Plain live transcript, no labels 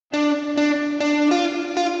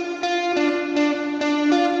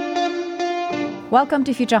Welcome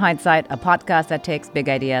to Future Hindsight, a podcast that takes big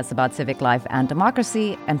ideas about civic life and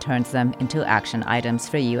democracy and turns them into action items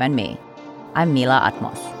for you and me. I'm Mila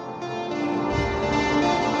Atmos.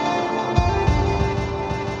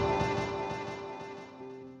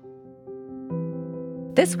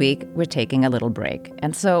 This week, we're taking a little break,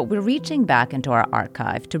 and so we're reaching back into our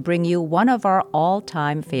archive to bring you one of our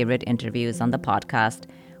all-time favorite interviews on the podcast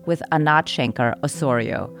with Anat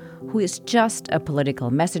Shenker-Osorio, who is just a political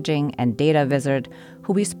messaging and data wizard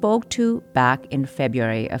who we spoke to back in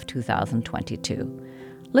February of 2022.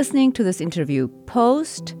 Listening to this interview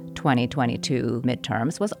post-2022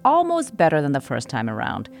 midterms was almost better than the first time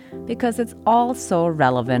around because it's all so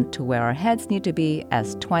relevant to where our heads need to be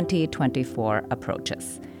as 2024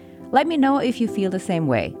 approaches. Let me know if you feel the same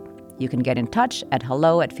way. You can get in touch at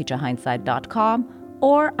hello@futurehindsight.com,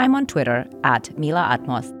 or I'm on Twitter at Mila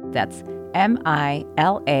Atmos. That's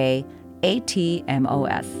MILAATMOS.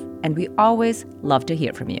 And we always love to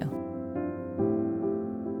hear from you.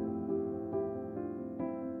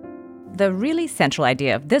 The really central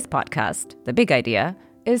idea of this podcast, the big idea,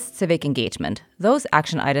 is civic engagement. Those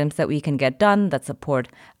action items that we can get done that support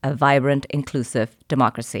a vibrant, inclusive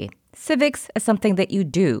democracy. Civics is something that you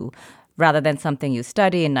do, rather than something you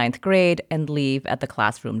study in 9th grade and leave at the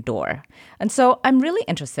classroom door. And so I'm really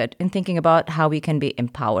interested in thinking about how we can be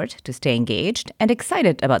empowered to stay engaged and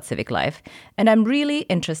excited about civic life. And I'm really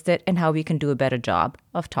interested in how we can do a better job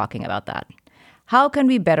of talking about that. How can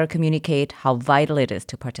we better communicate how vital it is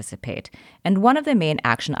to participate? And one of the main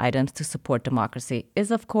action items to support democracy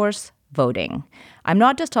is, of course, voting. I'm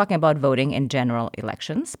not just talking about voting in general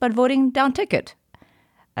elections, but voting down ticket.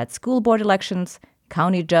 At school board elections,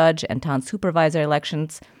 county judge and town supervisor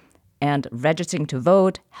elections, and registering to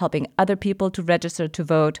vote, helping other people to register to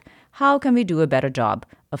vote. How can we do a better job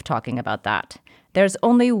of talking about that? There's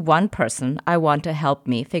only one person I want to help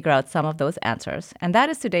me figure out some of those answers, and that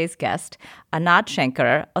is today's guest, Anat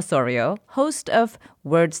Shenker-Osorio, host of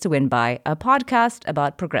Words to Win By, a podcast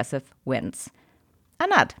about progressive wins.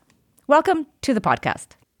 Anat, welcome to the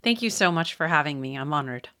podcast. Thank you so much for having me. I'm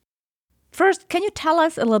honored. First, can you tell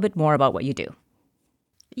us a little bit more about what you do?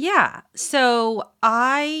 Yeah. So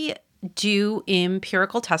I do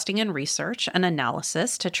empirical testing and research and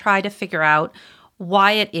analysis to try to figure out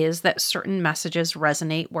why it is that certain messages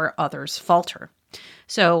resonate where others falter.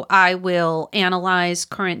 So I will analyze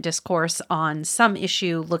current discourse on some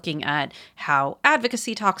issue, looking at how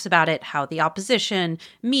advocacy talks about it, how the opposition,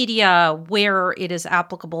 media, where it is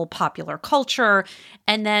applicable, popular culture,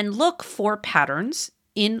 and then look for patterns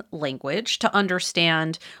in language to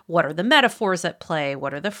understand what are the metaphors at play,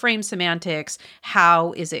 what are the frame semantics,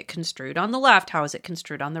 how is it construed on the left, how is it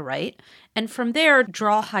construed on the right, and from there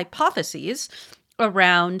draw hypotheses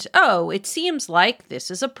around, it seems like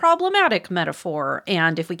this is a problematic metaphor,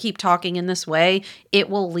 and if we keep talking in this way, it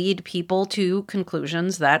will lead people to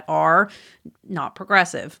conclusions that are not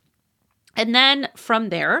progressive. And then from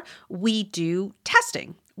there, we do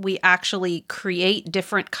testing. We actually create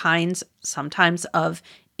different kinds, sometimes of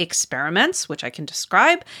experiments, which I can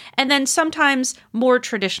describe, and then sometimes more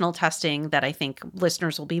traditional testing that I think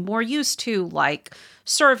listeners will be more used to, like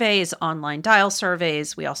surveys, online dial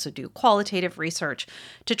surveys. We also do qualitative research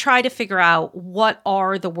to try to figure out what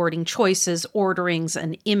are the wording choices, orderings,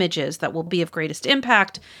 and images that will be of greatest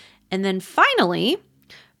impact. And then finally,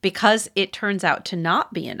 because it turns out to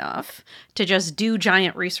not be enough to just do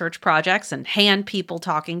giant research projects and hand people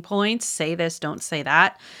talking points, say this, don't say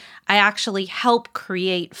that, I actually help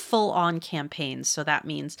create full-on campaigns. So that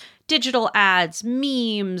means digital ads,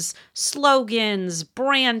 memes, slogans,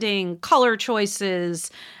 branding, color choices,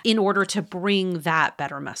 in order to bring that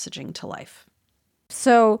better messaging to life.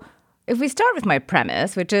 So if we start with my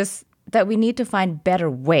premise, which is that we need to find better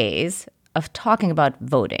ways of talking about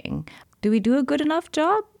voting, do we do a good enough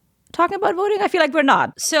job talking about voting? I feel like we're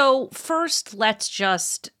not. So first, let's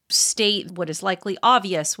just state what is likely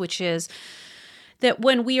obvious, which is that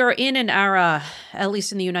when we are in an era, at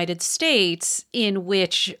least in the United States, in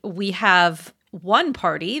which we have one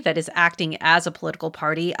party that is acting as a political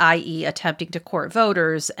party, i.e. attempting to court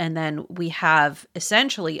voters, and then we have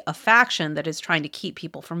essentially a faction that is trying to keep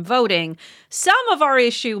people from voting, some of our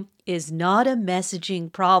issue is not a messaging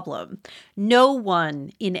problem. No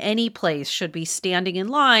one in any place should be standing in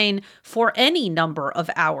line for any number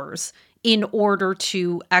of hours in order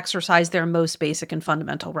to exercise their most basic and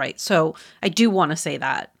fundamental right. So I do want to say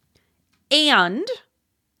that. And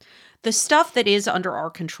the stuff that is under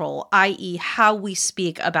our control, i.e. how we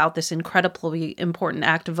speak about this incredibly important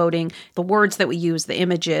act of voting, the words that we use, the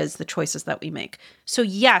images, the choices that we make. So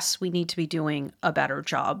yes, we need to be doing a better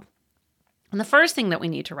job. And the first thing that we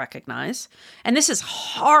need to recognize, and this is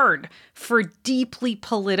hard for deeply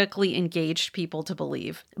politically engaged people to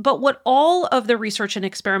believe, but what all of the research and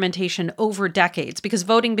experimentation over decades, because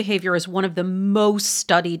voting behavior is one of the most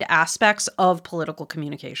studied aspects of political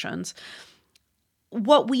communications,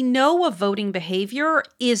 what we know of voting behavior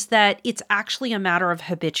is that it's actually a matter of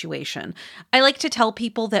habituation. I like to tell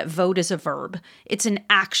people that vote is a verb. It's an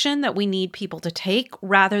action that we need people to take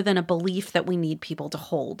rather than a belief that we need people to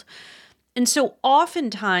hold. And so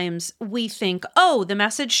oftentimes we think, oh, the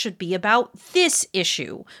message should be about this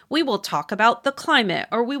issue. We will talk about the climate,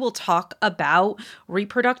 or we will talk about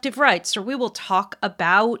reproductive rights, or we will talk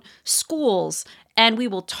about schools, and we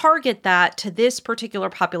will target that to this particular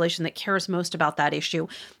population that cares most about that issue.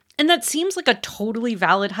 And that seems like a totally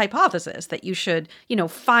valid hypothesis that you should,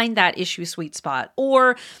 find that issue sweet spot.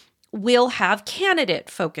 Or we'll have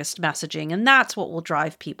candidate-focused messaging, and that's what will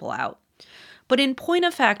drive people out. But in point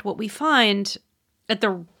of fact, what we find, at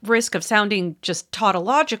the risk of sounding just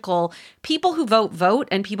tautological, people who vote, vote,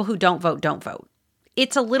 and people who don't vote, don't vote.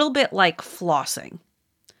 It's a little bit like flossing.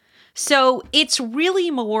 So it's really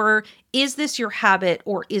more, is this your habit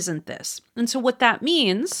or isn't this? And so what that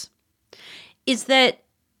means is that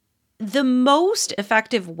the most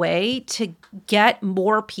effective way to get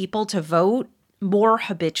more people to vote more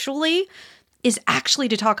habitually is actually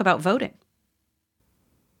to talk about voting.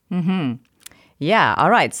 Mm-hmm. Yeah, all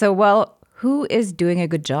right. So, well, who is doing a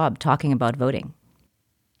good job talking about voting?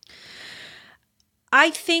 I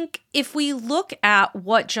think if we look at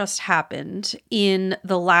what just happened in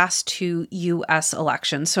the last two U.S.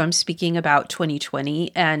 elections, so I'm speaking about 2020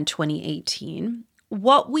 and 2018,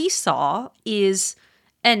 what we saw is,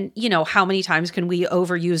 and how many times can we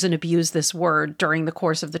overuse and abuse this word during the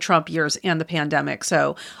course of the Trump years and the pandemic?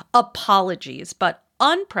 So apologies, but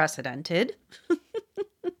unprecedented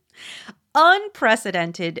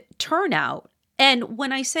turnout. And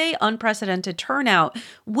when I say unprecedented turnout,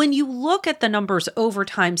 when you look at the numbers over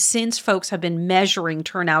time since folks have been measuring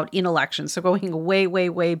turnout in elections, so going way, way,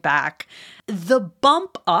 way back, the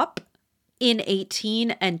bump up in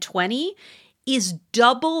 18 and 20 is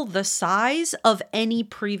double the size of any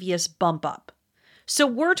previous bump up. So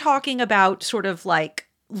we're talking about sort of like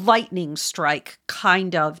lightning strike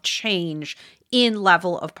kind of change in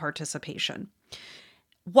level of participation.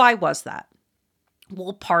 Why was that?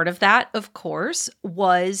 Well, part of that, of course,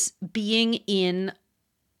 was being in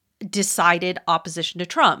decided opposition to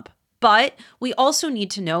Trump. But we also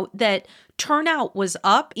need to note that turnout was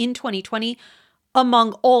up in 2020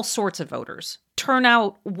 among all sorts of voters.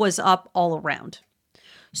 Turnout was up all around.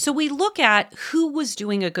 So we look at who was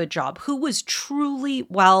doing a good job, who was truly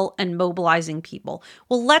well and mobilizing people.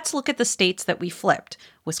 Well, let's look at the states that we flipped: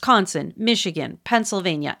 Wisconsin, Michigan,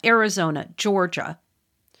 Pennsylvania, Arizona, Georgia.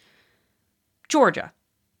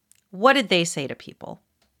 What did they say to people?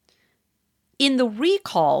 In the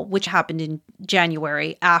recall, which happened in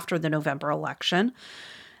January after the November election,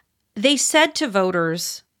 they said to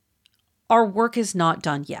voters, our work is not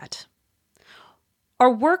done yet. Our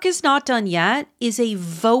work is not done yet is a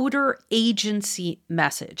voter agency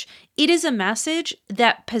message. It is a message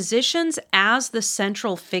that positions as the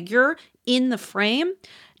central figure in the frame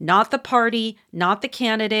not the party, not the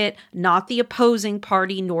candidate, not the opposing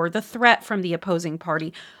party, nor the threat from the opposing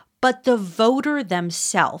party, but the voter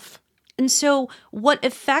themselves. And so what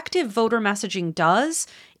effective voter messaging does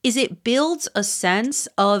is it builds a sense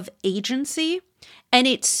of agency, and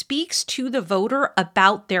it speaks to the voter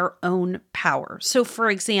about their own power. So for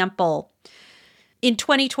example, in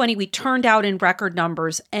 2020, we turned out in record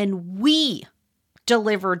numbers and we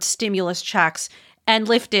delivered stimulus checks and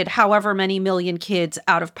lifted however many million kids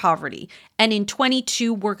out of poverty. And in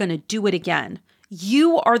 22, we're going to do it again.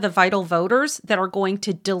 You are the vital voters that are going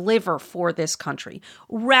to deliver for this country,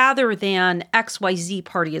 rather than XYZ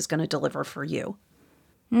party is going to deliver for you.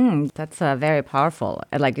 That's very powerful.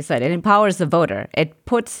 And like you said, it empowers the voter. It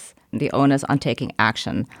puts the onus on taking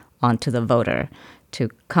action onto the voter to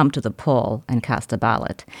come to the poll and cast a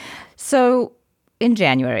ballot. So in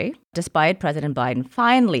January, despite President Biden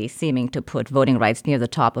finally seeming to put voting rights near the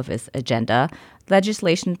top of his agenda,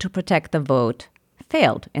 legislation to protect the vote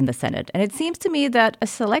failed in the Senate. And it seems to me that a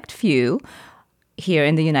select few here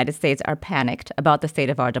in the United States are panicked about the state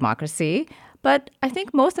of our democracy. But I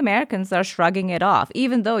think most Americans are shrugging it off,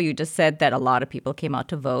 even though you just said that a lot of people came out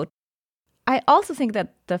to vote. I also think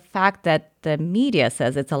that the fact that the media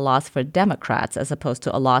says it's a loss for Democrats as opposed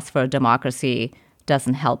to a loss for democracy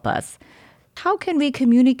doesn't help us. How can we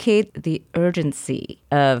communicate the urgency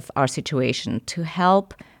of our situation to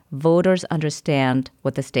help voters understand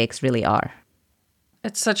what the stakes really are?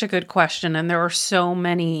 It's such a good question, and there are so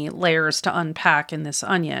many layers to unpack in this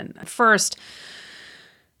onion. First,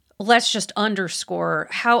 let's just underscore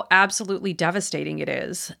how absolutely devastating it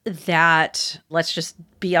is that, let's just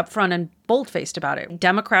be upfront and bold-faced about it.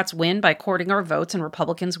 Democrats win by courting our votes and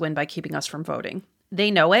Republicans win by keeping us from voting. They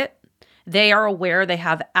know it. They are aware they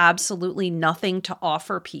have absolutely nothing to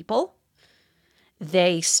offer people.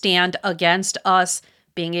 They stand against us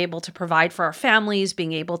being able to provide for our families,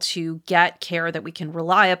 being able to get care that we can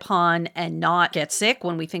rely upon and not get sick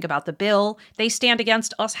when we think about the bill. They stand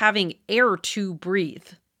against us having air to breathe,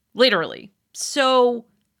 literally. So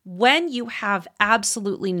when you have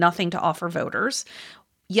absolutely nothing to offer voters,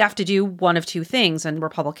 you have to do one of two things, and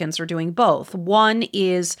Republicans are doing both. One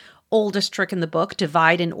is oldest trick in the book,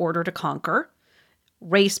 divide in order to conquer,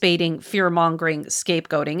 race baiting, fear-mongering,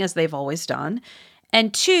 scapegoating, as they've always done.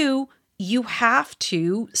 And two, you have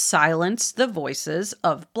to silence the voices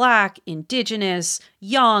of Black, Indigenous,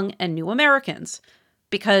 young, and new Americans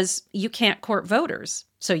because you can't court voters.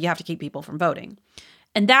 So you have to keep people from voting.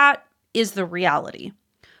 And that is the reality.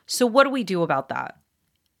 So what do we do about that?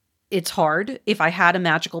 It's hard. If I had a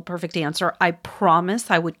magical perfect answer, I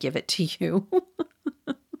promise I would give it to you.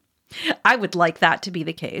 I would like that to be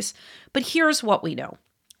the case. But here's what we know.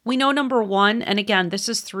 We know, number one, and again, this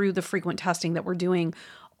is through the frequent testing that we're doing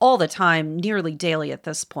all the time, nearly daily at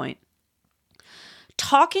this point.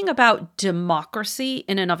 Talking about democracy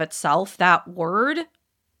in and of itself, that word,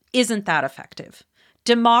 isn't that effective.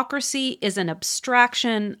 Democracy is an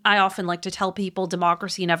abstraction. I often like to tell people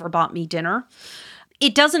democracy never bought me dinner.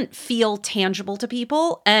 It doesn't feel tangible to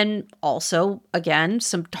people. And also, again,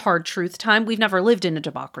 some hard truth time. We've never lived in a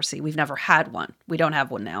democracy. We've never had one. We don't have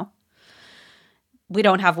one now. We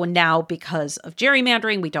don't have one now because of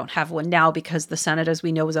gerrymandering. We don't have one now because the Senate, as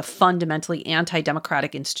we know, is a fundamentally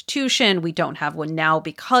anti-democratic institution. We don't have one now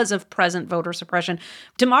because of present voter suppression.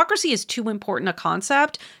 Democracy is too important a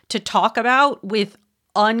concept to talk about with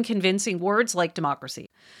unconvincing words like democracy.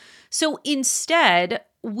 So instead,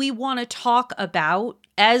 we want to talk about,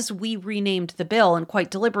 as we renamed the bill, and quite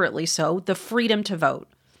deliberately so, the freedom to vote.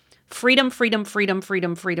 Freedom, freedom, freedom,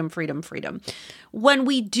 freedom, freedom, freedom, freedom. When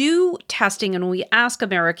we do testing and we ask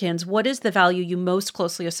Americans, what is the value you most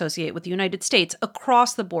closely associate with the United States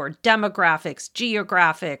across the board, demographics,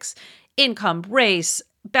 geographics, income, race,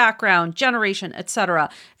 background, generation, etc.,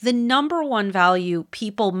 the number one value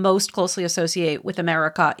people most closely associate with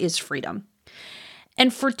America is freedom.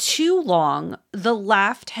 And for too long, the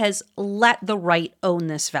left has let the right own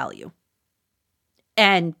this value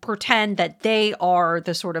and pretend that they are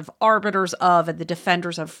the sort of arbiters of and the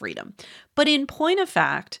defenders of freedom. But in point of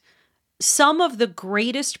fact, some of the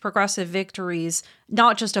greatest progressive victories,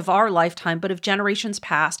 not just of our lifetime, but of generations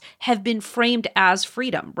past, have been framed as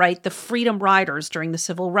freedom, right? The Freedom Riders during the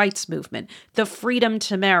Civil Rights Movement, the freedom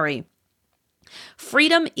to marry.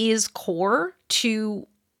 Freedom is core to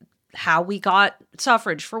how we got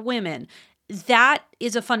suffrage for women. That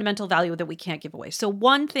is a fundamental value that we can't give away. So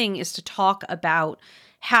one thing is to talk about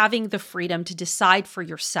having the freedom to decide for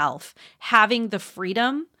yourself, having the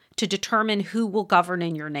freedom to determine who will govern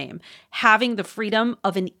in your name, having the freedom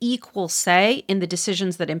of an equal say in the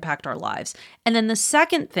decisions that impact our lives. And then the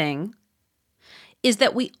second thing is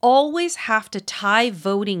that we always have to tie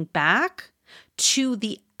voting back to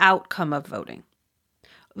the outcome of voting.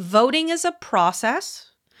 Voting is a process.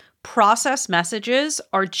 Process messages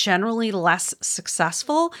are generally less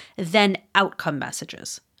successful than outcome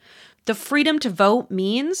messages. The freedom to vote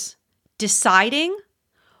means deciding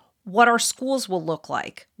what our schools will look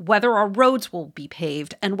like, whether our roads will be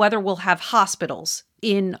paved, and whether we'll have hospitals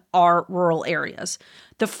in our rural areas.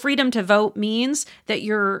 The freedom to vote means that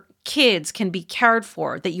your kids can be cared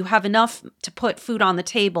for, that you have enough to put food on the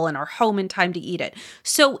table and are home in time to eat it.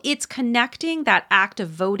 So it's connecting that act of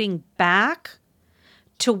voting back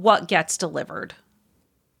to what gets delivered.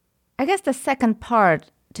 I guess the second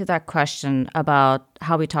part to that question about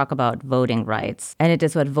how we talk about voting rights, and it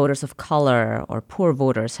is what voters of color or poor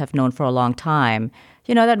voters have known for a long time,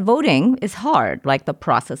 that voting is hard. Like the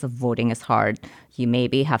process of voting is hard. You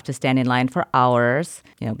maybe have to stand in line for hours,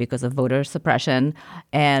 because of voter suppression.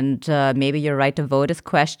 And maybe your right to vote is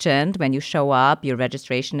questioned when you show up. Your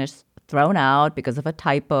registration is thrown out because of a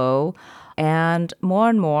typo. And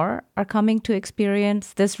more are coming to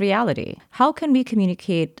experience this reality. How can we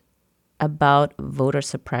communicate about voter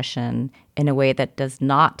suppression in a way that does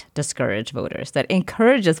not discourage voters, that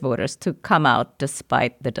encourages voters to come out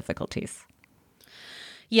despite the difficulties?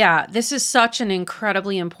 Yeah, this is such an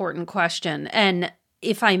incredibly important question. And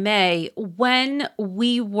if I may, when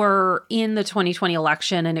we were in the 2020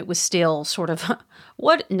 election and it was still sort of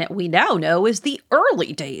what we now know is the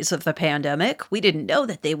early days of the pandemic, we didn't know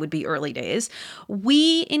that they would be early days,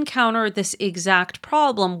 we encountered this exact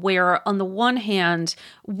problem where, on the one hand,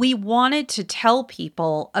 we wanted to tell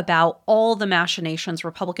people about all the machinations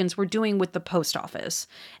Republicans were doing with the post office.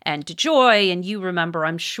 And DeJoy, and you remember,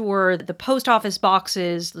 I'm sure, the post office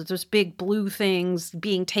boxes, those big blue things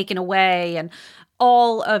being taken away, and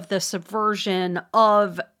all of the subversion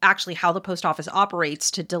of actually how the post office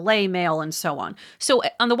operates to delay mail and so on. So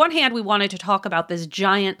on the one hand, we wanted to talk about this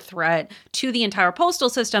giant threat to the entire postal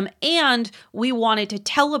system, and we wanted to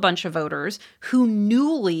tell a bunch of voters who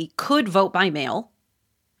newly could vote by mail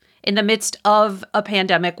in the midst of a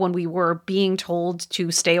pandemic when we were being told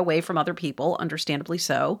to stay away from other people, understandably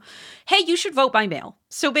so, hey, you should vote by mail.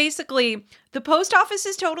 So basically, the post office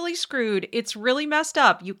is totally screwed. It's really messed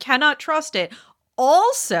up. You cannot trust it.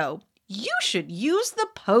 Also, you should use the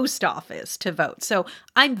post office to vote. So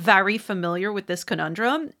I'm very familiar with this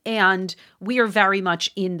conundrum, and we are very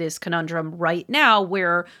much in this conundrum right now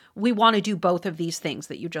where we want to do both of these things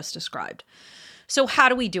that you just described. So how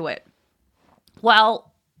do we do it?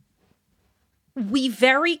 Well, we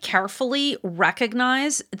very carefully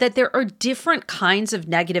recognize that there are different kinds of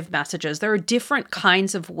negative messages. There are different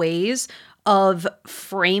kinds of ways of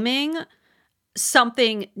framing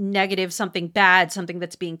something negative, something bad, something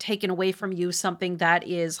that's being taken away from you, something that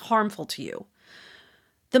is harmful to you.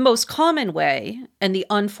 The most common way, and the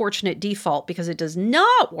unfortunate default because it does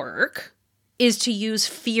not work, is to use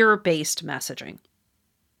fear-based messaging.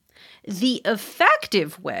 The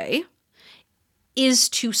effective way is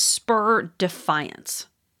to spur defiance.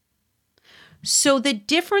 So the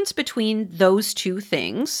difference between those two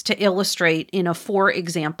things, to illustrate in a for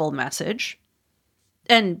example message,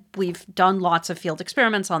 and we've done lots of field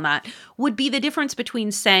experiments on that, would be the difference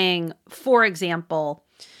between saying, for example,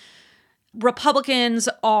 Republicans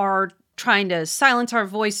are trying to silence our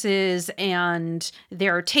voices and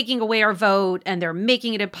they're taking away our vote and they're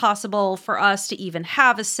making it impossible for us to even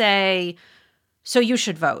have a say, so you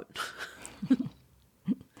should vote.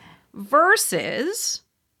 Versus,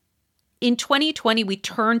 in 2020, we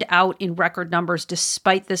turned out in record numbers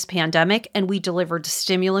despite this pandemic, and we delivered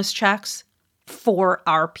stimulus checks for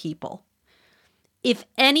our people. If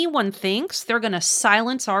anyone thinks they're going to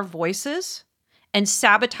silence our voices and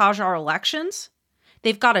sabotage our elections,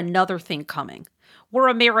 they've got another thing coming. We're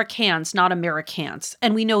Americans, not Americans.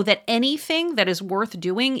 And we know that anything that is worth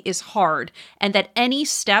doing is hard, and that any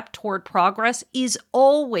step toward progress is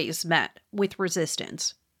always met with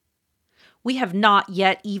resistance. We have not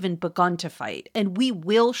yet even begun to fight, and we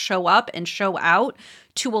will show up and show out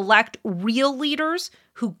to elect real leaders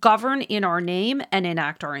who govern in our name and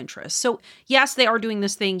enact our interests. So yes, they are doing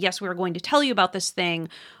this thing. Yes, we're going to tell you about this thing,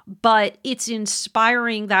 but it's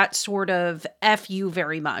inspiring that sort of F you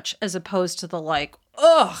very much, as opposed to the like,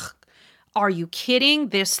 ugh, are you kidding?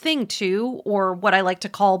 This thing too? Or what I like to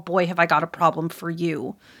call, boy, have I got a problem for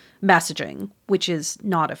you messaging, which is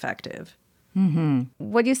not effective. Mm-hmm.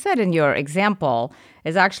 What you said in your example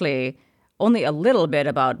is actually only a little bit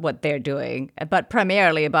about what they're doing, but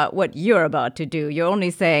primarily about what you're about to do. You're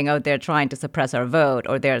only saying, oh, they're trying to suppress our vote,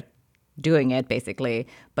 or they're doing it, basically.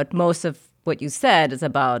 But most of what you said is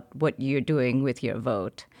about what you're doing with your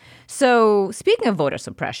vote. So speaking of voter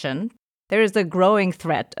suppression, there is a growing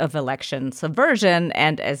threat of election subversion.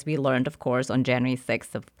 And as we learned, of course, on January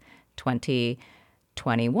 6th of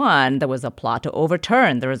 2021, there was a plot to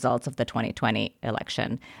overturn the results of the 2020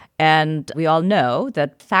 election. And we all know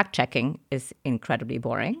that fact-checking is incredibly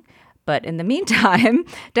boring. But in the meantime,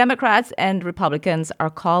 Democrats and Republicans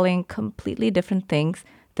are calling completely different things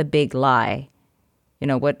the big lie. You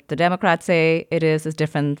know, what the Democrats say it is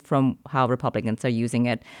different from how Republicans are using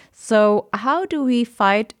it. So how do we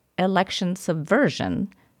fight election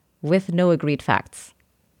subversion with no agreed facts?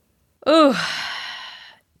 Oh,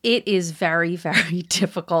 it is very, very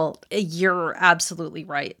difficult. You're absolutely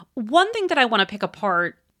right. One thing that I want to pick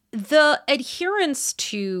apart, the adherence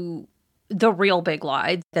to the real big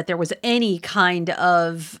lie, that there was any kind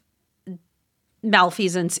of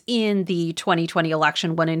malfeasance in the 2020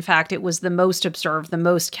 election, when in fact it was the most observed, the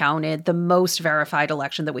most counted, the most verified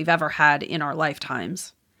election that we've ever had in our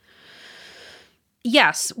lifetimes.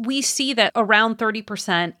 Yes, we see that around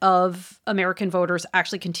 30% of American voters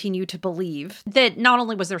actually continue to believe that not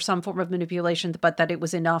only was there some form of manipulation, but that it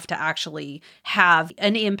was enough to actually have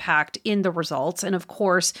an impact in the results. And of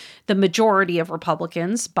course, the majority of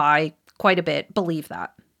Republicans, by quite a bit, believe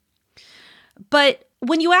that. But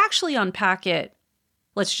when you actually unpack it,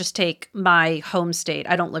 let's just take my home state.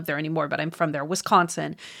 I don't live there anymore, but I'm from there,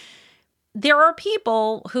 Wisconsin. there are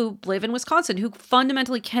people who live in Wisconsin who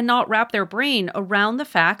fundamentally cannot wrap their brain around the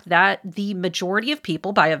fact that the majority of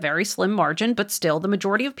people, by a very slim margin, but still the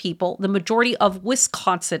majority of people, the majority of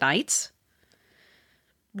Wisconsinites,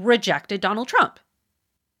 rejected Donald Trump.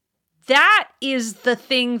 That is the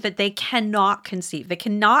thing that they cannot conceive. They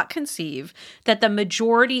cannot conceive that the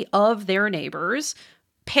majority of their neighbors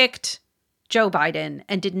picked Joe Biden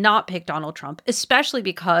and did not pick Donald Trump, especially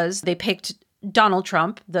because they picked Donald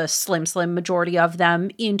Trump, the slim majority of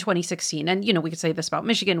them, in 2016. And, we could say this about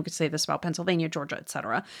Michigan, we could say this about Pennsylvania, Georgia,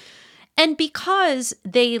 etc. And because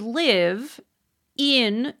they live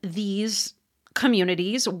in these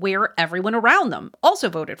communities where everyone around them also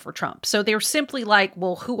voted for Trump. So they're simply like,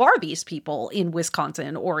 well, who are these people in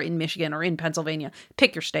Wisconsin or in Michigan or in Pennsylvania?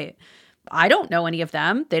 Pick your state. I don't know any of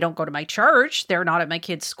them. They don't go to my church. They're not at my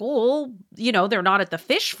kid's school. They're not at the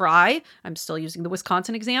fish fry. I'm still using the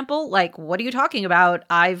Wisconsin example. Like, what are you talking about?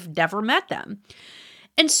 I've never met them.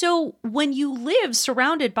 And so when you live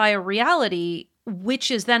surrounded by a reality,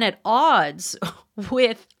 which is then at odds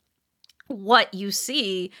with what you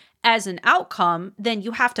see as an outcome, then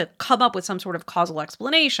you have to come up with some sort of causal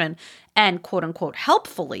explanation. And quote unquote,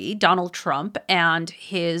 helpfully, Donald Trump and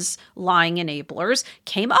his lying enablers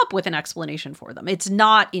came up with an explanation for them. It's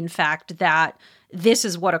not, in fact, that this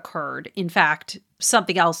is what occurred. In fact,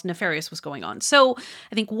 something else nefarious was going on. So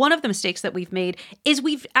I think one of the mistakes that we've made is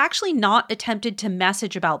we've actually not attempted to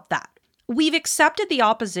message about that. We've accepted the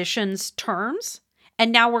opposition's terms,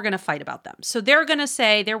 and now we're going to fight about them. So they're going to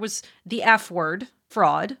say there was the F word,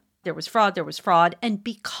 fraud. There was fraud. And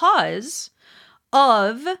because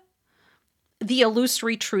of the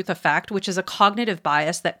illusory truth effect, which is a cognitive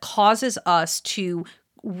bias that causes us to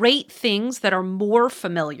rate things that are more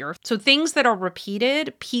familiar. So things that are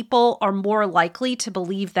repeated, people are more likely to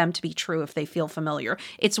believe them to be true if they feel familiar.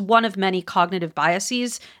 It's one of many cognitive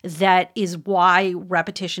biases that is why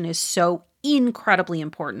repetition is so incredibly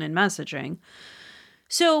important in messaging.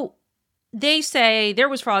 So they say there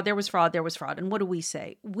was fraud. And what do we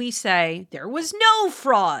say? We say there was no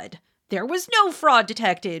fraud. There was no fraud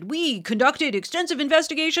detected. We conducted extensive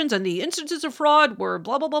investigations and the instances of fraud were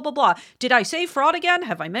blah, blah, blah, blah, blah. Did I say fraud again?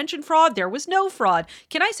 Have I mentioned fraud? There was no fraud.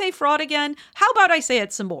 Can I say fraud again? How about I say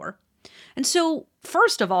it some more? And so,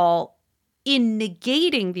 first of all, in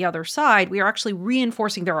negating the other side, we are actually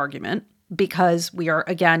reinforcing their argument because we are,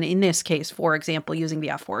 again, in this case, for example, using the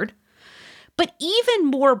F word. But even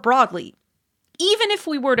more broadly, even if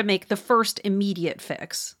we were to make the first immediate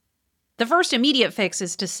fix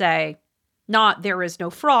is to say, not there is no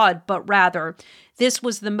fraud, but rather this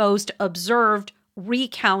was the most observed,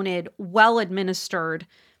 recounted, well-administered,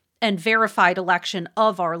 and verified election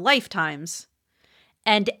of our lifetimes.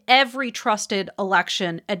 And every trusted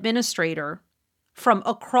election administrator from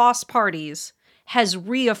across parties has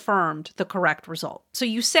reaffirmed the correct result. So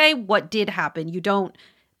you say what did happen. You don't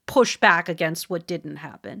push back against what didn't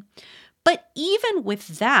happen. But even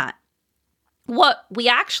with that, what we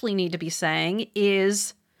actually need to be saying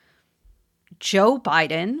is Joe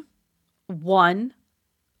Biden won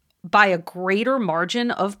by a greater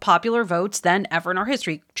margin of popular votes than ever in our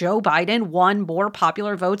history. Joe Biden won more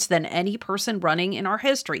popular votes than any person running in our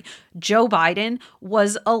history. Joe Biden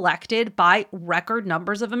was elected by record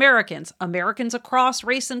numbers of Americans across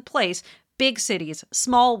race and place, big cities,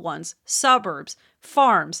 small ones, suburbs,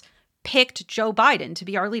 farms, picked Joe Biden to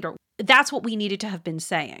be our leader. That's what we needed to have been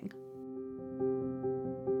saying.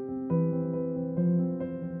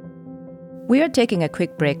 We are taking a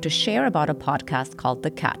quick break to share about a podcast called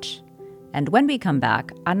The Catch. And when we come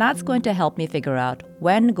back, Anat's going to help me figure out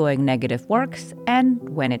when going negative works and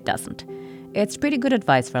when it doesn't. It's pretty good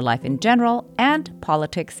advice for life in general and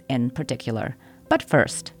politics in particular. But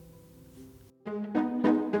first,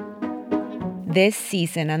 this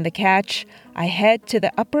season on The Catch, I head to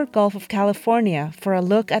the upper Gulf of California for a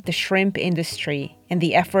look at the shrimp industry and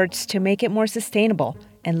the efforts to make it more sustainable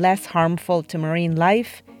and less harmful to marine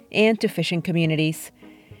life and to fishing communities.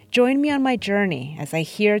 Join me on my journey as I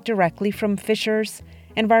hear directly from fishers,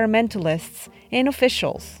 environmentalists, and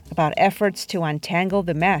officials about efforts to untangle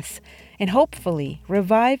the mess and hopefully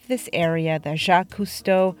revive this area that Jacques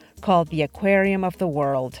Cousteau called the aquarium of the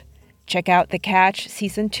world. Check out The Catch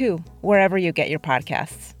Season 2, wherever you get your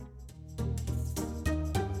podcasts.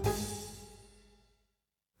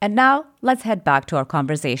 And now, let's head back to our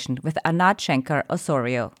conversation with Anat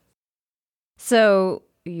Shenker-Osorio. So,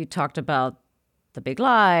 you talked about the big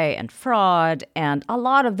lie and fraud and a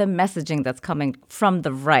lot of the messaging that's coming from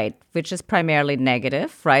the right, which is primarily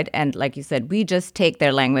negative, right? And like you said, we just take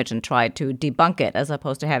their language and try to debunk it as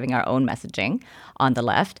opposed to having our own messaging on the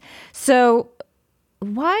left. So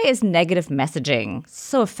Why is negative messaging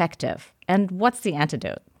so effective? And what's the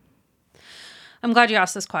antidote? I'm glad you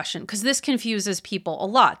asked this question because this confuses people a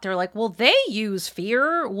lot. They're like, well, they use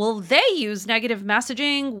fear. Well, they use negative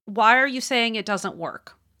messaging. Why are you saying it doesn't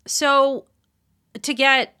work? So to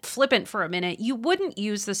get flippant for a minute, you wouldn't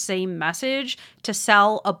use the same message to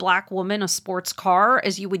sell a black woman a sports car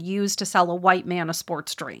as you would use to sell a white man a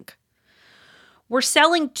sports drink. We're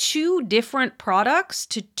selling two different products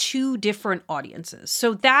to two different audiences.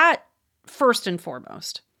 So that, first and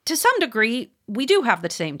foremost. To some degree, we do have the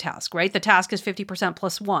same task, right? The task is 50%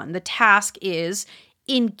 plus one. The task is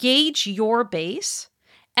engage your base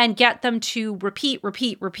and get them to repeat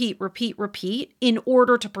in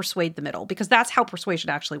order to persuade the middle, because that's how persuasion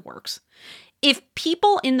actually works. If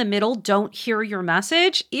people in the middle don't hear your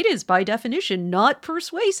message, it is by definition not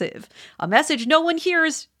persuasive. A message no one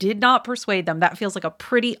hears did not persuade them. That feels like a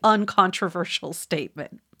pretty uncontroversial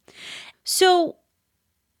statement. So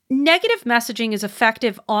negative messaging is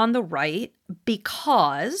effective on the right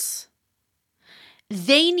because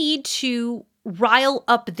they need to rile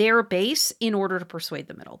up their base in order to persuade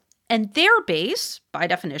the middle. And their base, by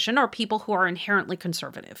definition, are people who are inherently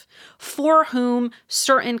conservative, for whom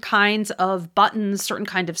certain kinds of buttons, certain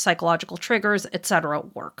kind of psychological triggers, etc.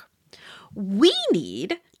 work. We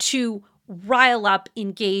need to rile up,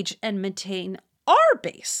 engage, and maintain our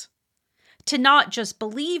base to not just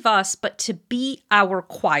believe us, but to be our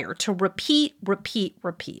choir, to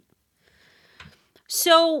repeat.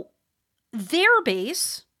 So their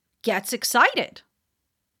base gets excited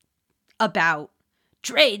about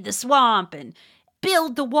trade the swamp and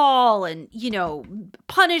build the wall and,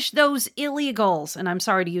 punish those illegals. And I'm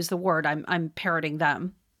sorry to use the word, I'm parroting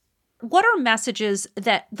them. What are messages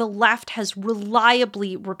that the left has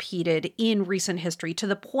reliably repeated in recent history to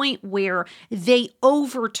the point where they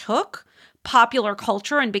overtook popular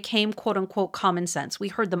culture and became quote unquote common sense? We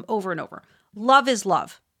heard them over and over. Love is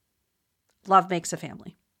love. Love makes a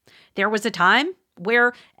family. There was a time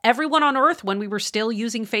where everyone on Earth, when we were still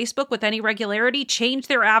using Facebook with any regularity, changed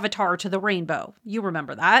their avatar to the rainbow. You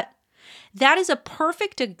remember that? That is a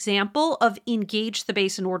perfect example of engage the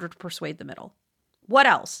base in order to persuade the middle. What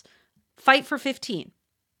else? Fight for 15.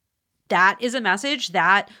 That is a message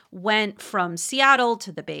that went from Seattle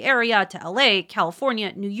to the Bay Area to LA,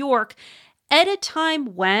 California, New York, at a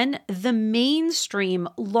time when the mainstream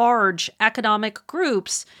large economic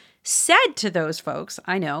groups said to those folks,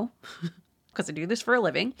 I know, because I do this for a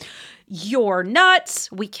living, you're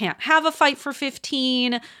nuts. We can't have a fight for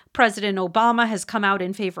 15. President Obama has come out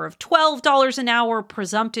in favor of $12 an hour.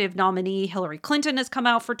 Presumptive nominee Hillary Clinton has come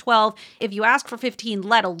out for 12. If you ask for 15,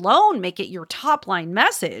 let alone make it your top line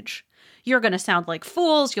message, you're going to sound like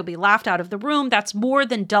fools. You'll be laughed out of the room. That's more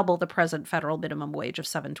than double the present federal minimum wage of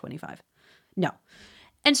 $7.25. No.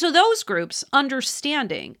 And so those groups,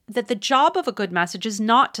 understanding that the job of a good message is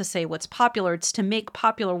not to say what's popular, it's to make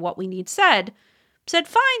popular what we need said,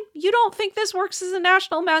 fine, you don't think this works as a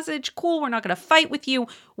national message? Cool, we're not going to fight with you.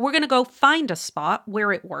 We're going to go find a spot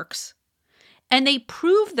where it works. And they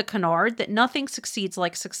prove the canard that nothing succeeds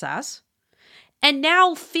like success. And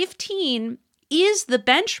now 15 is the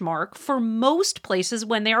benchmark for most places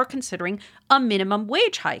when they are considering a minimum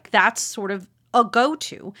wage hike. That's sort of a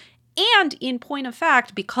go-to. And in point of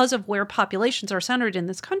fact, because of where populations are centered in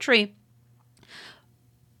this country,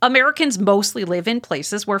 Americans mostly live in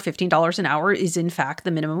places where $15 an hour is in fact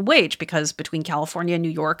the minimum wage, because between California and New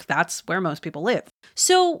York, that's where most people live.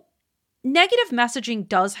 So negative messaging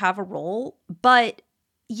does have a role, but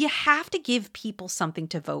you have to give people something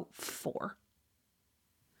to vote for.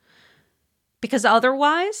 Because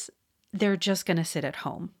otherwise, they're just going to sit at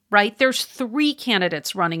home, right? There's 3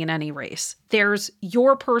 candidates running in any race. There's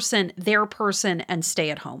your person, their person, and stay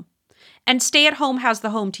at home. And stay at home has the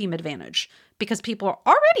home team advantage because people are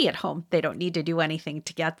already at home. They don't need to do anything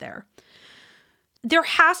to get there. There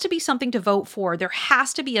has to be something to vote for. There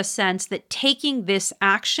has to be a sense that taking this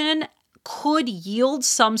action could yield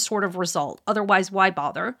some sort of result. Otherwise, why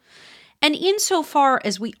bother? And insofar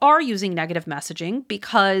as we are using negative messaging,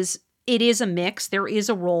 because it is a mix, there is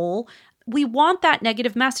a role, we want that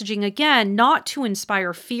negative messaging, again, not to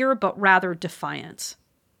inspire fear, but rather defiance.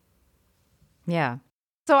 Yeah.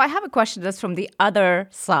 So I have a question that's from the other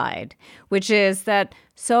side, which is that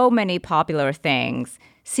so many popular things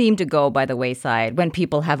seem to go by the wayside when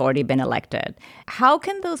people have already been elected. How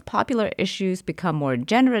can those popular issues become more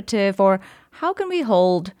generative, or how can we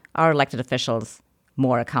hold our elected officials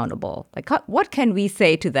more accountable? Like, what can we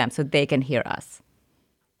say to them so they can hear us?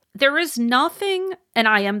 There is nothing, and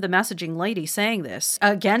I am the messaging lady saying this,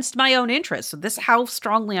 against my own interests. So this is how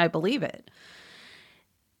strongly I believe it.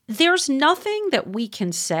 there's nothing that we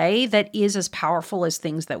can say that is as powerful as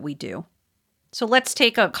things that we do. So let's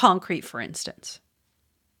take a concrete for instance.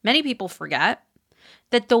 Many people forget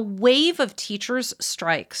that the wave of teachers'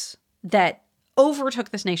 strikes that overtook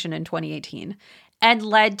this nation in 2018 and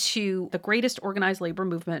led to the greatest organized labor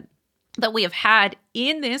movement that we have had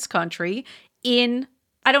in this country in,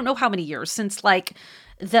 I don't know how many years, since like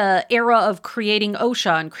the era of creating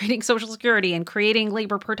OSHA and creating Social Security and creating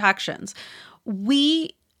labor protections.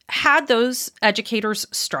 We had those educators'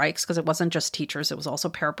 strikes, because it wasn't just teachers, it was also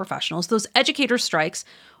paraprofessionals. Those educators' strikes,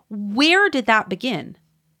 where did that begin?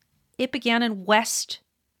 It began in West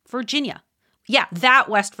Virginia. Yeah, that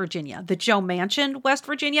West Virginia, the Joe Manchin, West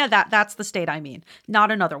Virginia, that's the state I mean,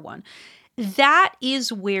 not another one. That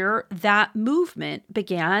is where that movement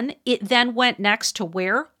began. It then went next to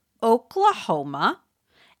where? Oklahoma.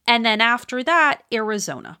 And then after that,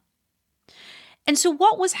 Arizona. And so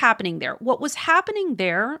what was happening there? What was happening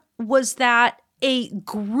there was that a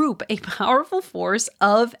group, a powerful force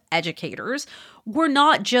of educators were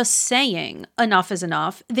not just saying enough is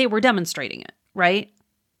enough, they were demonstrating it, right?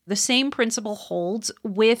 The same principle holds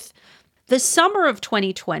with the summer of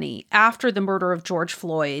 2020, after the murder of George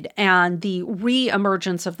Floyd and the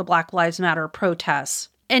re-emergence of the Black Lives Matter protests.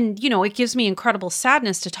 And, you know, it gives me incredible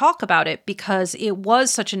sadness to talk about it because it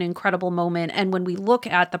was such an incredible moment. And when we look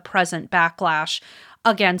at the present backlash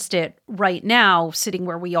against it right now, sitting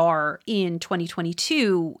where we are in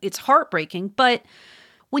 2022, it's heartbreaking. But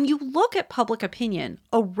when you look at public opinion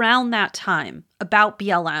around that time about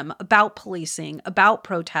BLM, about policing, about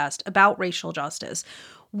protest, about racial justice,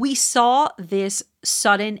 we saw this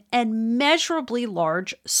sudden and measurably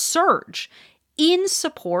large surge in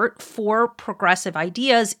support for progressive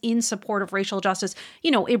ideas, in support of racial justice. You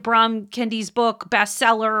know, Ibram Kendi's book,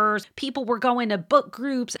 bestsellers, people were going to book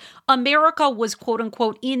groups. America was, quote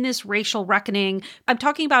unquote, in this racial reckoning. I'm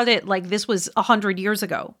talking about it like this was 100 years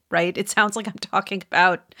ago, right? It sounds like I'm talking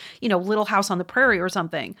about, you know, Little House on the Prairie or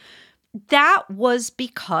something. That was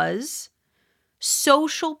because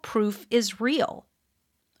social proof is real.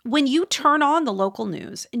 When you turn on the local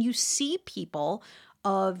news and you see people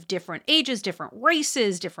of different ages, different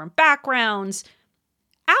races, different backgrounds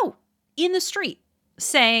out in the street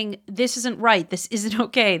saying, this isn't right, this isn't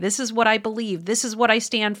okay, this is what I believe, this is what I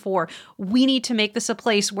stand for. We need to make this a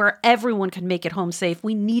place where everyone can make it home safe.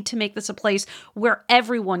 We need to make this a place where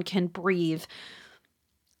everyone can breathe.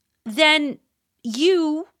 Then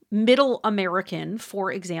you, middle American,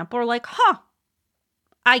 for example, are like,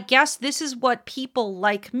 I guess this is what people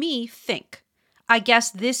like me think. I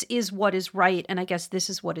guess this is what is right, and I guess this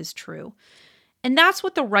is what is true. And that's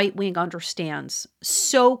what the right wing understands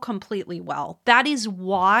so completely well. That is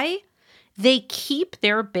why they keep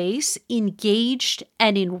their base engaged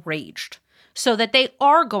and enraged, so that they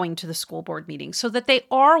are going to the school board meetings, so that they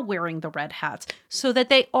are wearing the red hats, so that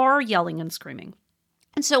they are yelling and screaming.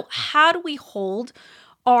 And so how do we hold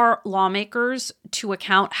our lawmakers to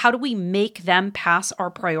account? How do we make them pass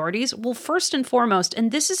our priorities? Well, first and foremost,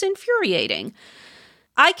 and this is infuriating,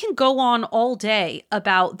 I can go on all day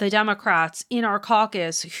about the Democrats in our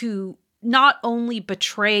caucus who not only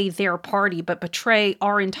betray their party, but betray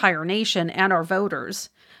our entire nation and our voters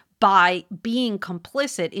by being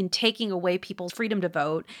complicit in taking away people's freedom to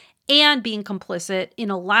vote and being complicit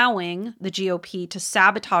in allowing the GOP to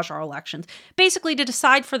sabotage our elections, basically to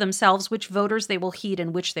decide for themselves which voters they will heed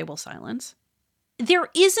and which they will silence. There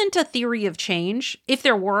isn't a theory of change. If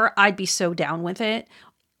there were, I'd be so down with it,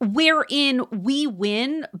 wherein we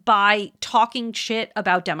win by talking shit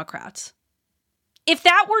about Democrats. If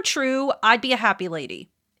that were true, I'd be a happy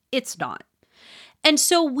lady. It's not. And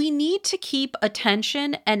so we need to keep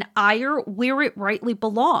attention and ire where it rightly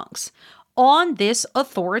belongs, on this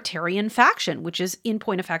authoritarian faction, which is in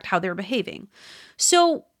point of fact how they're behaving.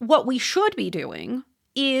 So what we should be doing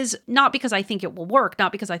is, not because I think it will work,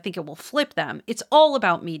 not because I think it will flip them. It's all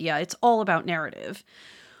about media. It's all about narrative.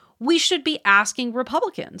 We should be asking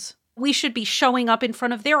Republicans. We should be showing up in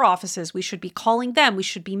front of their offices. We should be calling them. We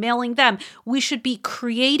should be mailing them. We should be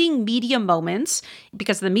creating media moments,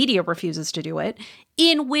 because the media refuses to do it,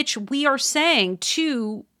 in which we are saying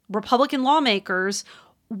to Republican lawmakers,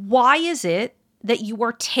 why is it that you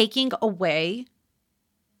are taking away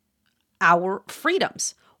our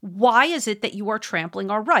freedoms? Why is it that you are trampling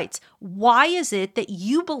our rights? Why is it that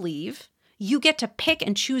you believe you get to pick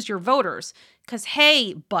and choose your voters? Because,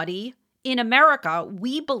 hey, buddy, in America,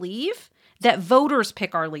 we believe that voters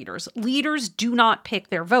pick our leaders. Leaders do not pick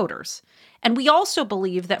their voters. And we also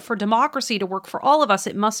believe that for democracy to work for all of us,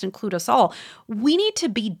 it must include us all. We need to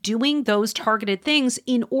be doing those targeted things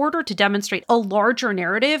in order to demonstrate a larger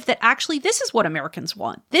narrative that actually this is what Americans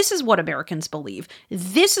want. This is what Americans believe.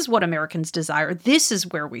 This is what Americans desire. This is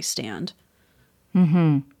where we stand.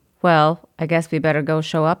 Well, I guess we better go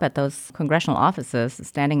show up at those congressional offices,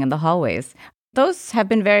 standing in the hallways. Those have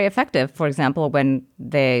been very effective, for example, when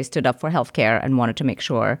they stood up for healthcare and wanted to make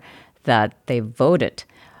sure that they voted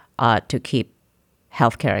to keep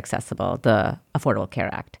healthcare accessible, the Affordable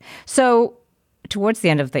Care Act. So towards the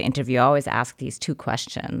end of the interview, I always ask these two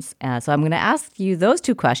questions. So I'm going to ask you those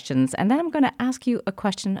two questions, and then I'm going to ask you a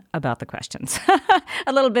question about the questions.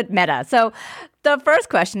 A little bit meta. So the first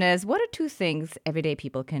question is, what are two things everyday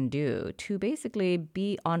people can do to basically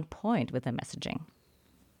be on point with their messaging?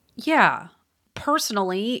 Yeah.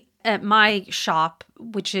 Personally, at my shop,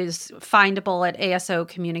 which is findable at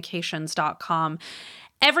asocommunications.com,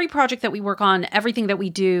 every project that we work on, everything that we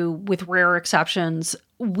do, with rare exceptions,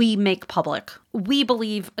 we make public. We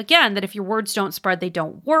believe, again, that if your words don't spread, they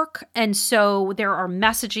don't work. And so there are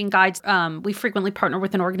messaging guides. We frequently partner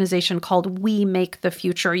with an organization called We Make the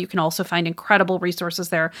Future. You can also find incredible resources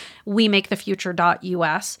there,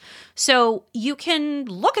 wemakthefuture.us. So you can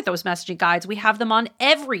look at those messaging guides. We have them on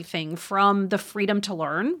everything from the freedom to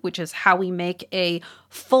learn, which is how we make a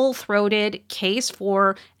full-throated case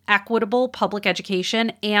for equitable public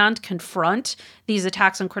education and confront these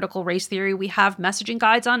attacks on critical race theory. We have messaging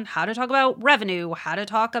guides on how to talk about revenue, how to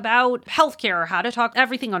talk about healthcare, how to talk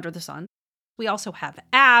everything under the sun. We also have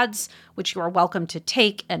ads, which you are welcome to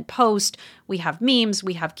take and post. We have memes,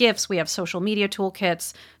 we have GIFs, we have social media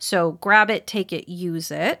toolkits. So grab it, take it,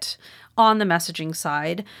 use it. On the messaging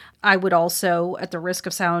side, I would also, at the risk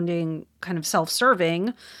of sounding kind of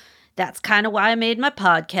self-serving, that's kind of why I made my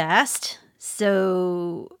podcast.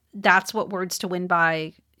 So that's what Words to Win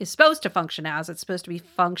By is supposed to function as. It's supposed to be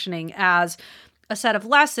functioning as a set of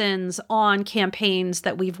lessons on campaigns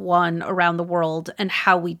that we've won around the world and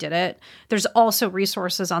how we did it. There's also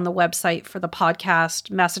resources on the website for the podcast,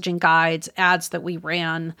 messaging guides, ads that we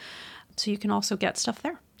ran. So you can also get stuff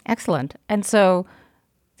there. Excellent. And so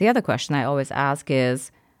the other question I always ask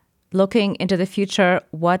is, looking into the future,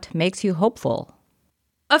 what makes you hopeful?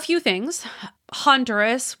 A few things.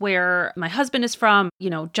 Honduras, where my husband is from,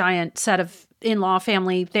 giant set of in-law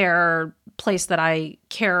family there, place that I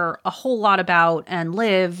care a whole lot about and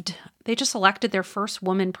lived. They just elected their first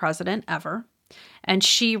woman president ever. And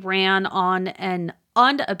she ran on an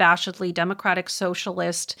unabashedly democratic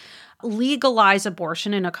socialist, legalize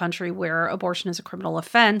abortion in a country where abortion is a criminal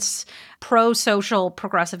offense, pro-social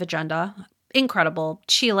progressive agenda. Incredible.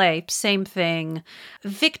 Chile, same thing.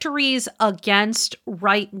 Victories against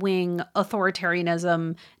right-wing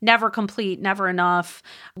authoritarianism, never complete, never enough.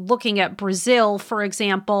 Looking at Brazil, for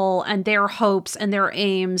example, and their hopes and their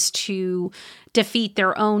aims to defeat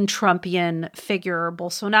their own Trumpian figure,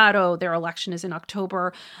 Bolsonaro. Their election is in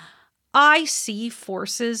October. I see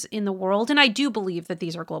forces in the world, and I do believe that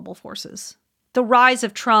these are global forces. The rise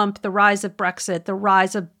of Trump, the rise of Brexit, the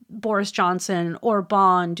rise of Boris Johnson,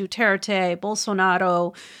 Orban, Duterte,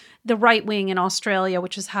 Bolsonaro, the right wing in Australia,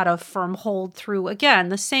 which has had a firm hold through, again,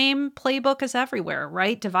 the same playbook as everywhere,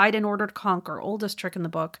 right? Divide in order to conquer, oldest trick in the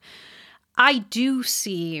book. I do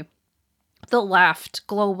see the left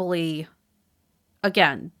globally,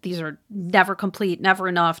 again, these are never complete, never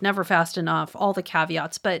enough, never fast enough, all the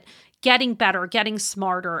caveats, but getting better, getting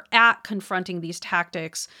smarter at confronting these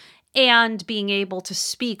tactics and being able to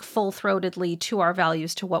speak full-throatedly to our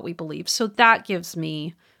values, to what we believe. So that gives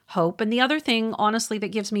me hope. And the other thing, honestly,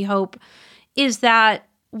 that gives me hope is that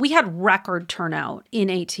we had record turnout in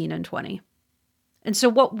 18 and 20. And so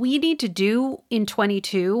what we need to do in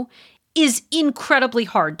 22 is incredibly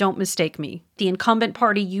hard. Don't mistake me. The incumbent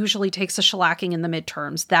party usually takes a shellacking in the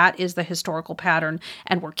midterms. That is the historical pattern.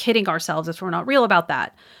 And we're kidding ourselves if we're not real about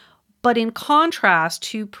that. But in contrast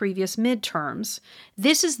to previous midterms,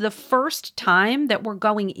 this is the first time that we're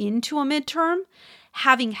going into a midterm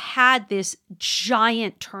having had this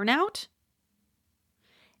giant turnout.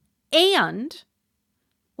 And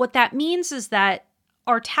what that means is that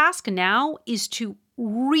our task now is to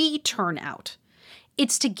return out.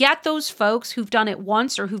 It's to get those folks who've done it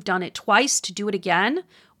once or who've done it twice to do it again,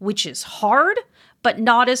 which is hard, but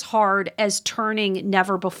not as hard as turning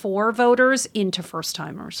never-before voters into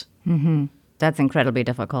first-timers. Mm-hmm. That's incredibly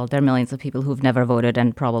difficult. There are millions of people who've never voted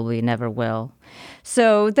and probably never will.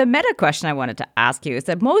 So the meta question I wanted to ask you is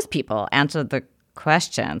that most people answer the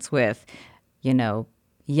questions with,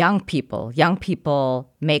 young people. Young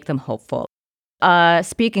people make them hopeful.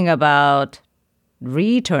 Speaking about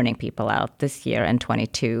returning people out this year in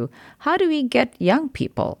 22, how do we get young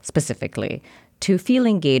people specifically to feel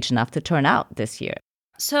engaged enough to turn out this year?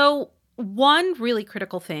 So one really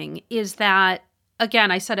critical thing is that,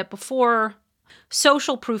 again, I said it before,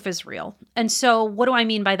 social proof is real. And so what do I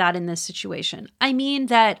mean by that in this situation? I mean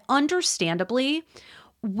that understandably,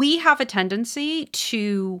 we have a tendency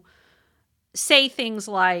to say things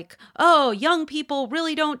like, oh, young people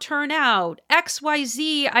really don't turn out.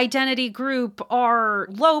 XYZ identity group are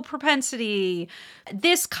low propensity.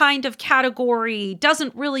 This kind of category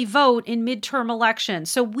doesn't really vote in midterm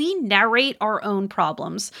elections. So we narrate our own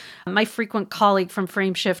problems. My frequent colleague from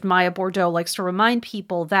Frameshift, Maya Bordeaux, likes to remind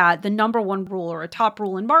people that the number one rule or a top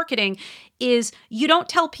rule in marketing is you don't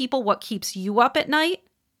tell people what keeps you up at night.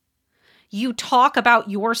 You talk about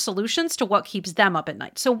your solutions to what keeps them up at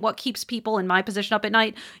night. So what keeps people in my position up at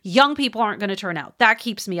night? Young people aren't going to turn out. That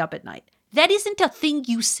keeps me up at night. That isn't a thing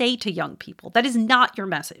you say to young people. That is not your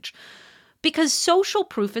message. Because social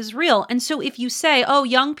proof is real. And so if you say, oh,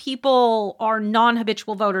 young people are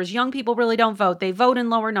non-habitual voters, young people really don't vote, they vote in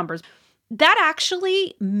lower numbers, that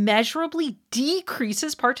actually measurably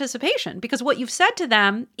decreases participation. Because what you've said to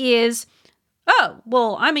them is, oh,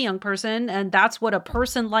 well, I'm a young person and that's what a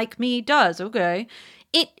person like me does. Okay.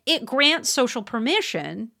 It grants social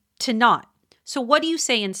permission to not. So what do you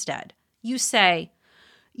say instead? You say,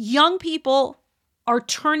 young people are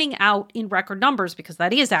turning out in record numbers, because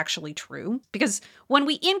that is actually true. Because when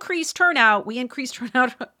we increase turnout, we increase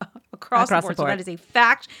turnout across the board. So that is a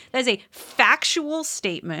fact. That is a factual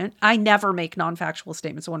statement. I never make non-factual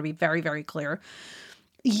statements. I want to be very, very clear.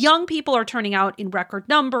 Young people are turning out in record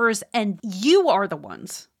numbers, and you are the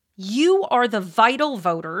ones. You are the vital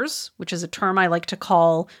voters, which is a term I like to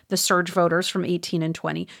call the surge voters from 18 and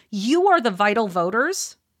 20. You are the vital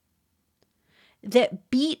voters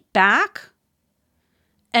that beat back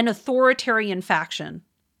an authoritarian faction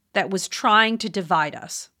that was trying to divide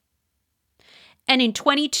us. And in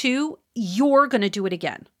 22, you're going to do it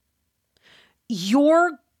again.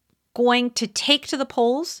 You're going to take to the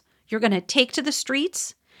polls. You're going to take to the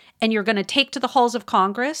streets, and you're going to take to the halls of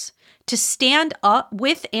Congress to stand up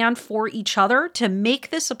with and for each other to make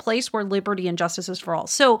this a place where liberty and justice is for all.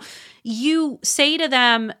 So you say to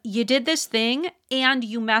them, you did this thing, and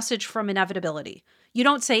you message from inevitability. You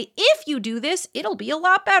don't say, if you do this, it'll be a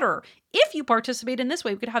lot better. If you participate in this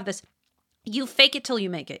way, we could have this. You fake it till you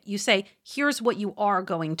make it. You say, here's what you are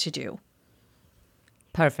going to do.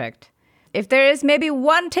 Perfect. If there is maybe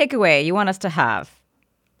one takeaway you want us to have,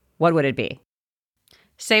 what would it be?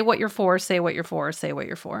 Say what you're for, say what you're for, say what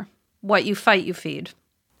you're for. What you fight, you feed.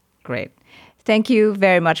 Great. Thank you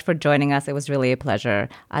very much for joining us. It was really a pleasure.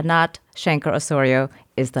 Anat Shenker-Osorio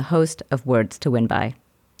is the host of Words to Win By.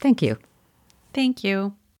 Thank you. Thank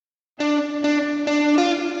you.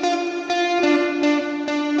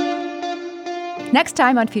 Next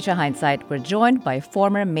time on Future Hindsight, we're joined by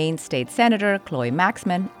former Maine State Senator Chloe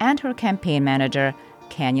Maxman and her campaign manager,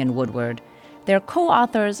 Canyon Woodward. They're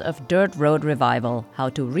co-authors of Dirt Road Revival, How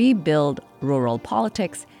to Rebuild Rural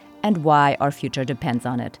Politics and Why Our Future Depends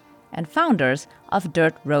on It, and founders of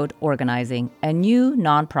Dirt Road Organizing, a new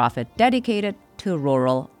nonprofit dedicated to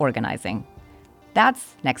rural organizing.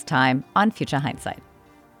 That's next time on Future Hindsight.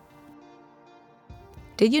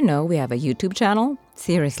 Did you know we have a YouTube channel?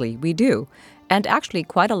 Seriously, we do. And actually,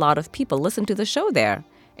 quite a lot of people listen to the show there.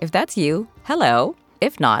 If that's you, hello.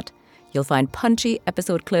 If not, you'll find punchy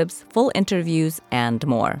episode clips, full interviews, and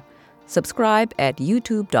more. Subscribe at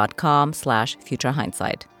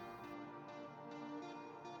youtube.com/futurehindsight.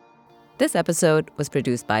 This episode was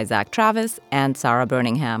produced by Zach Travis and Sarah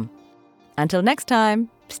Birmingham. Until next time,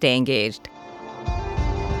 stay engaged.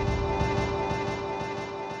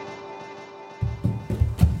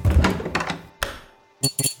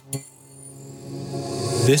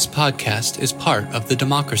 This podcast is part of the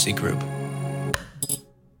Democracy Group,